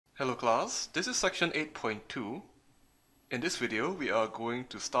Hello class, this is section 8.2. In this video, we are going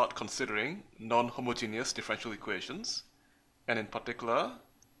to start considering non-homogeneous differential equations, and in particular,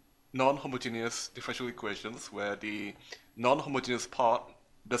 non-homogeneous differential equations where the non-homogeneous part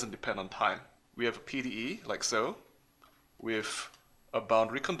doesn't depend on time. We have a PDE, like so, with a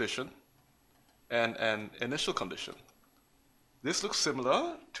boundary condition and an initial condition. This looks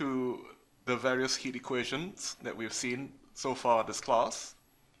similar to the various heat equations that we've seen so far in this class.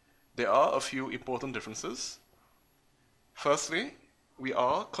 There are a few important differences. Firstly, we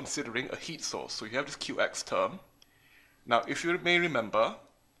are considering a heat source, so you have this Qx term. Now, if you may remember,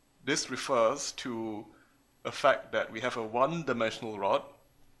 this refers to a fact that we have a one-dimensional rod,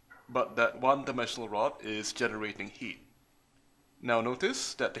 but that one-dimensional rod is generating heat. Now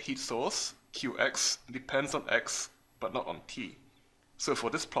notice that the heat source, Qx, depends on x, but not on t. So for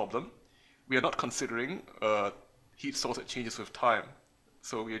this problem, we are not considering a heat source that changes with time.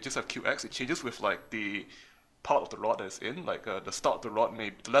 So we just have Qx, it changes with like the part of the rod that it's in, like the start of the rod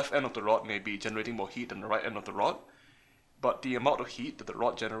the left end of the rod may be generating more heat than the right end of the rod, but the amount of heat that the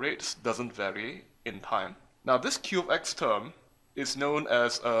rod generates doesn't vary in time. Now this Q of x term is known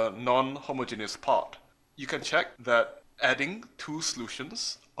as a non-homogeneous part. You can check that adding two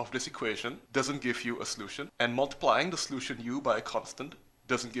solutions of this equation doesn't give you a solution, and multiplying the solution u by a constant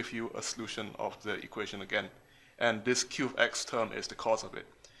doesn't give you a solution of the equation again. And this Q of x term is the cause of it.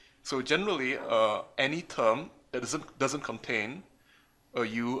 So generally, any term that doesn't contain a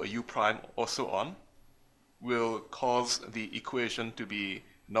u prime, or so on, will cause the equation to be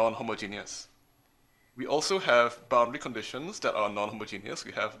non-homogeneous. We also have boundary conditions that are non-homogeneous.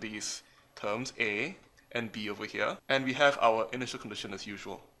 We have these terms a and b over here, and we have our initial condition as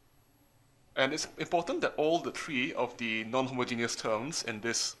usual. And it's important that all the three of the non-homogeneous terms in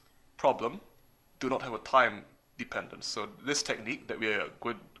this problem do not have a time dependence. So this technique that we are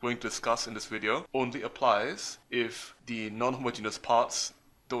going to discuss in this video only applies if the non-homogeneous parts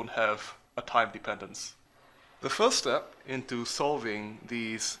don't have a time dependence. The first step into solving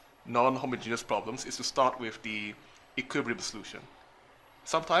these non-homogeneous problems is to start with the equilibrium solution.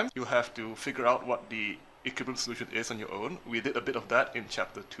 Sometimes you have to figure out what the equilibrium solution is on your own. We did a bit of that in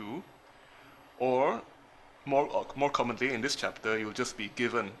chapter 2. Or more commonly in this chapter, you'll just be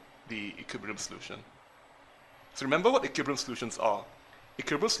given the equilibrium solution. So remember what equilibrium solutions are.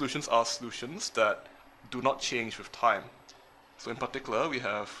 Equilibrium solutions are solutions that do not change with time. So in particular, we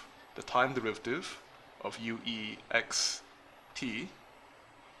have the time derivative of uext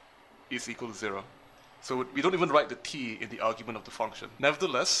is equal to 0. So we don't even write the t in the argument of the function.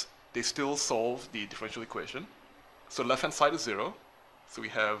 Nevertheless, they still solve the differential equation. So left-hand side is 0. So we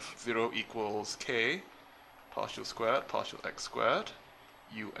have 0 equals k partial squared partial x squared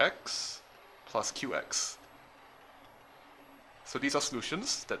ux plus qx. So these are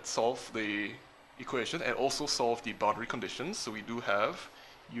solutions that solve the equation and also solve the boundary conditions. So we do have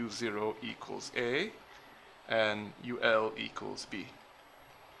u0 equals a and ul equals b.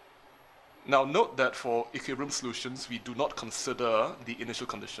 Now note that for equilibrium solutions, we do not consider the initial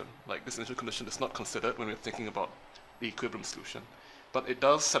condition. Like this initial condition is not considered when we're thinking about the equilibrium solution. But it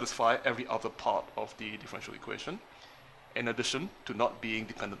does satisfy every other part of the differential equation, in addition to not being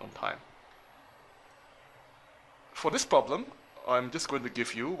dependent on time. For this problem, I'm just going to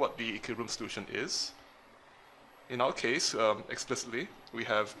give you what the equilibrium solution is. In our case, explicitly, we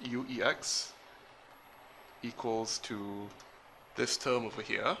have uex equals to this term over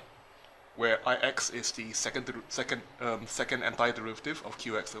here, where ix is the second antiderivative of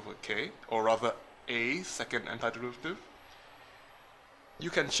qx over k, or rather a second antiderivative. You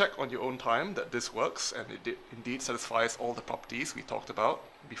can check on your own time that this works, and it indeed satisfies all the properties we talked about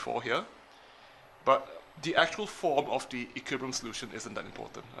before here. But the actual form of the equilibrium solution isn't that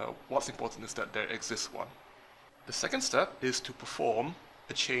important. What's important is that there exists one. The second step is to perform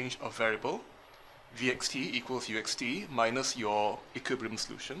a change of variable. Vxt equals uxt minus your equilibrium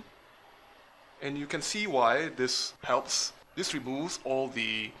solution. And you can see why this helps. This removes all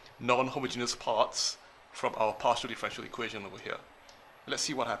the non-homogeneous parts from our partial differential equation over here. Let's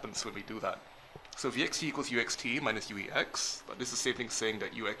see what happens when we do that. So Vxt equals uxt minus uex, but this is the same thing saying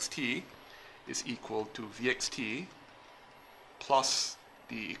that uxt is equal to Vxt plus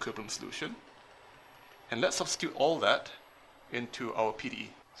the equilibrium solution. And let's substitute all that into our PDE.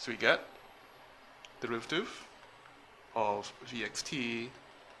 So we get derivative of Vxt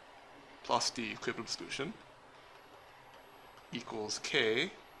plus the equilibrium solution equals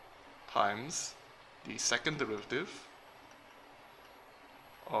k times the second derivative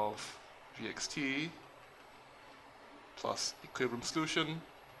of Vxt plus equilibrium solution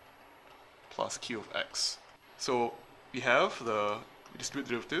plus q of x. So we have the We distribute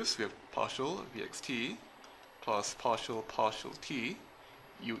derivatives, we have partial vxt plus partial t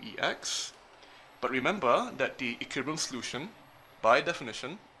uex. But remember that the equilibrium solution, by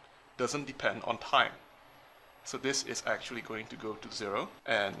definition, doesn't depend on time. So this is actually going to go to 0,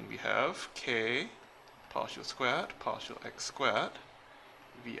 and we have k partial x squared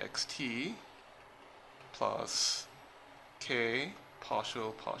vxt plus k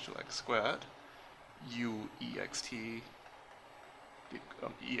partial x squared uext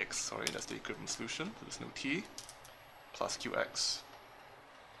ex, sorry, that's the equilibrium solution, so there's no t, plus qx.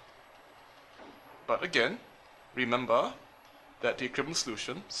 But again, remember that the equilibrium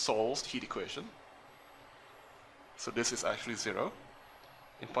solution solves the heat equation. So this is actually 0.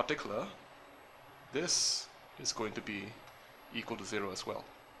 In particular, this is going to be equal to 0 as well.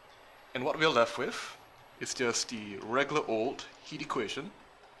 And what we're left with is just the regular old heat equation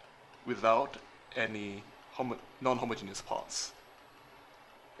without any non-homogeneous parts.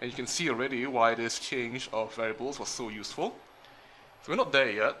 And you can see already why this change of variables was so useful. So we're not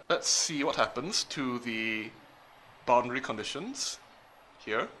there yet. Let's see what happens to the boundary conditions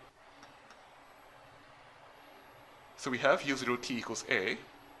here. So we have u0t equals a.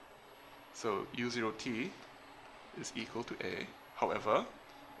 So u0t is equal to a. However,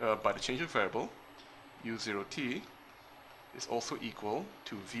 by the change of variable, u0t is also equal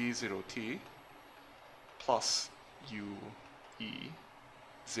to v0t plus ue0.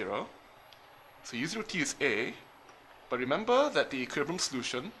 So u0t is a, but remember that the equilibrium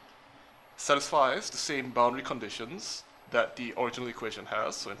solution satisfies the same boundary conditions that the original equation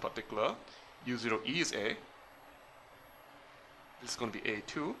has. So in particular, u0e is a. This is going to be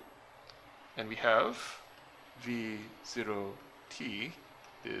a2, and we have v0t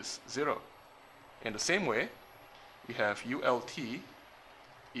is 0. In the same way, we have ult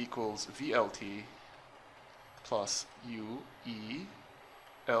equals vlt plus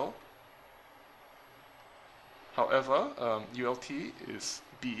uel. However, ult is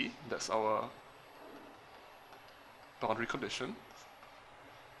b, that's our boundary condition.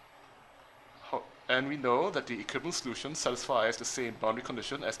 And we know that the equilibrium solution satisfies the same boundary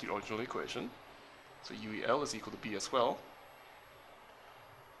condition as the original equation. So uel is equal to b as well.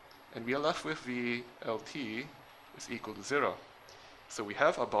 And we are left with vlt is equal to 0. So we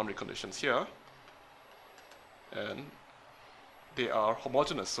have our boundary conditions here, and they are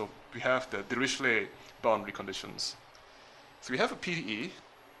homogeneous. So we have the Dirichlet boundary conditions. So we have a PDE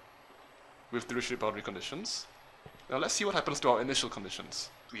with Dirichlet boundary conditions. Now let's see what happens to our initial conditions.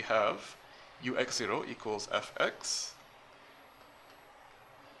 We have ux0 equals fx,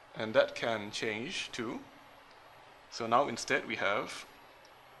 and that can change too. So now instead we have,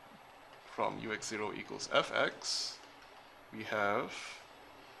 from ux0 equals fx, we have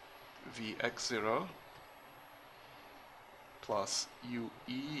vx0 plus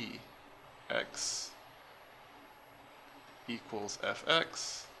uex equals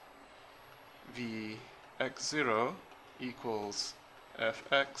fx, vx0 equals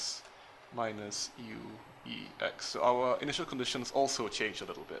fx minus uex. So our initial conditions also change a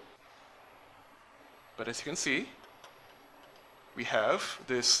little bit. But as you can see, we have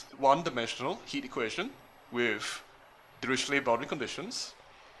this one-dimensional heat equation with Dirichlet boundary conditions,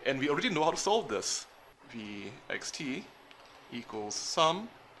 and we already know how to solve this. vxt equals sum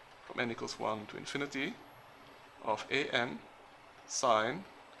from n equals 1 to infinity of an sine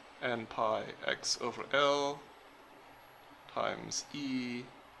n pi x over L times e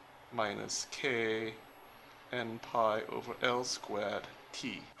minus k n pi over L squared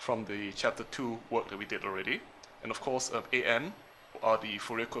t, from the chapter 2 work that we did already. And of course, an are the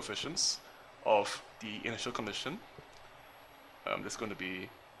Fourier coefficients of the initial condition. That's going to be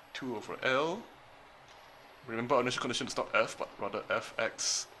 2 over L. Remember, our initial condition is not f, but rather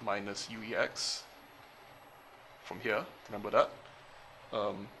fx minus uex. From here, remember that.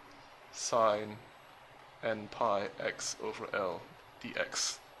 Sine n pi x over L dx.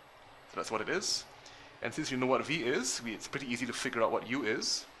 So that's what it is. And since you know what v is, it's pretty easy to figure out what u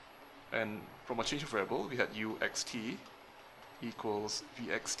is. And from a change of variable, we had uxt equals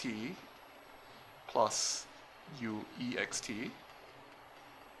vxt plus uext.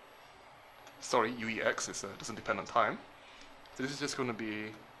 Sorry, uex doesn't depend on time. So this is just going to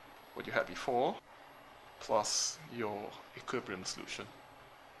be what you had before, plus your equilibrium solution.